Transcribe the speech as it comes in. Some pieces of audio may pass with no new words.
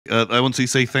I want to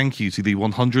say thank you to the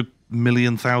 100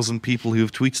 million thousand people who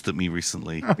have tweeted at me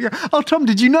recently. Oh, yeah. Oh, Tom,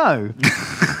 did you know?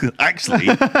 Actually,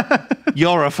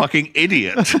 you're a fucking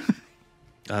idiot.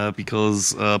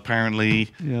 Because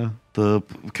apparently the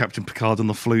Captain Picard and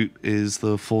the Flute is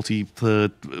the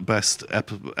 43rd best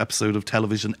episode of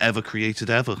television ever created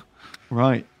ever.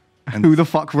 Right. And who the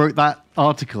fuck wrote that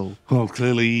article? Well,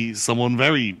 clearly someone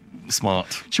very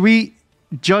smart. Should we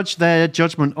judge their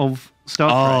judgment of Star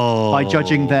Trek by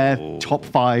judging their top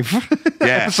 5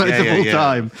 episodes of all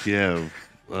time? Yeah.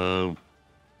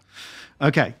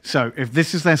 Okay, so if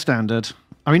this is their standard,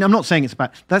 I mean, I'm not saying it's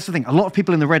bad. That's the thing. A lot of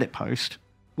people in the Reddit post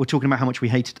were talking about how much we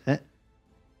hated it.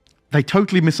 They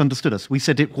totally misunderstood us. We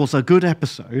said it was a good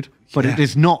episode, but it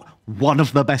is not one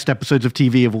of the best episodes of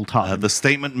TV of all time. The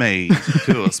statement made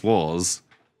to us was,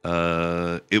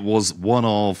 it was one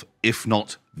of, if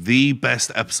not the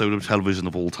best episode of television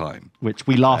of all time. Which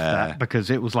we laughed at because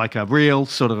it was like a real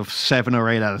sort of 7 or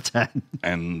 8 out of 10.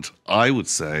 And I would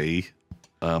say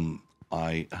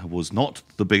I was not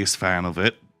the biggest fan of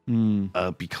it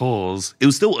because it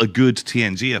was still a good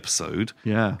TNG episode.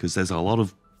 Yeah. Because there's a lot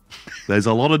of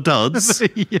duds.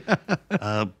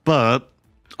 But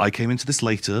I came into this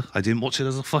later. I didn't watch it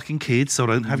as a fucking kid, so I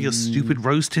don't have your stupid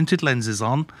rose-tinted lenses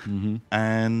on.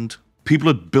 And people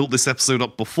had built this episode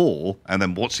up before, and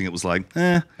then watching it was like,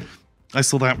 I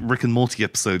saw that Rick and Morty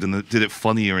episode, and it did it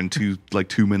funnier in 2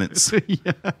 minutes. It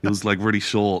was like really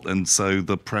short, and so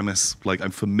the premise, like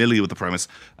I'm familiar with the premise,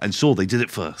 and sure, they did it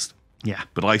first. Yeah.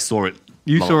 But I saw it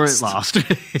saw it last.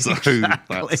 So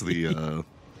that's the...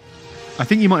 I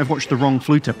think you might have watched the wrong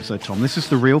Flute episode, Tom. This is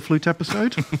the real Flute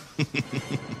episode.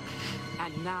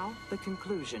 And now, the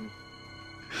conclusion.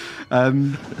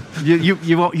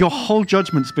 Your whole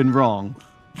judgment's been wrong.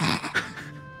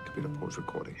 Computer pause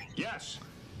recording. Yes!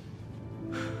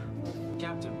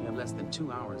 Captain, we have less than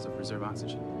 2 hours of reserve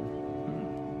oxygen.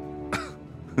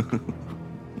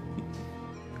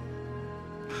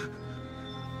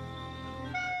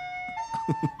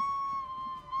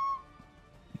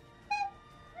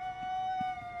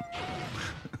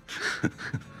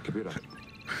 Computer,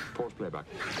 pause playback.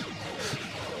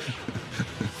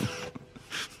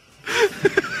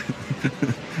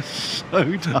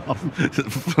 So dumb.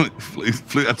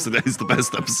 Flute episode is the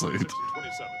best episode.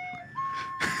 27.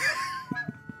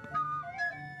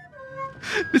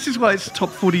 This is why it's the top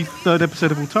 43rd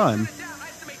episode of all time.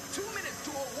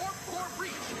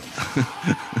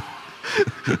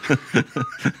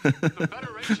 The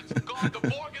Federation's gone. The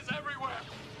Borg is everywhere.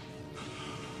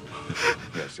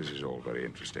 Yes, this is all very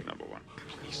interesting, number one.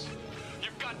 Please,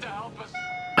 you've got to help us.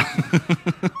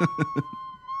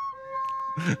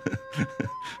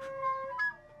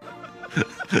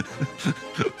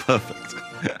 Perfect.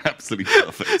 Absolutely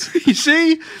perfect. You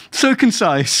see? So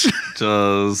concise.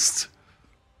 Just...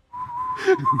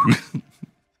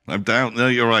 I'm down. No,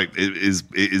 you're right. It is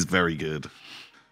very good.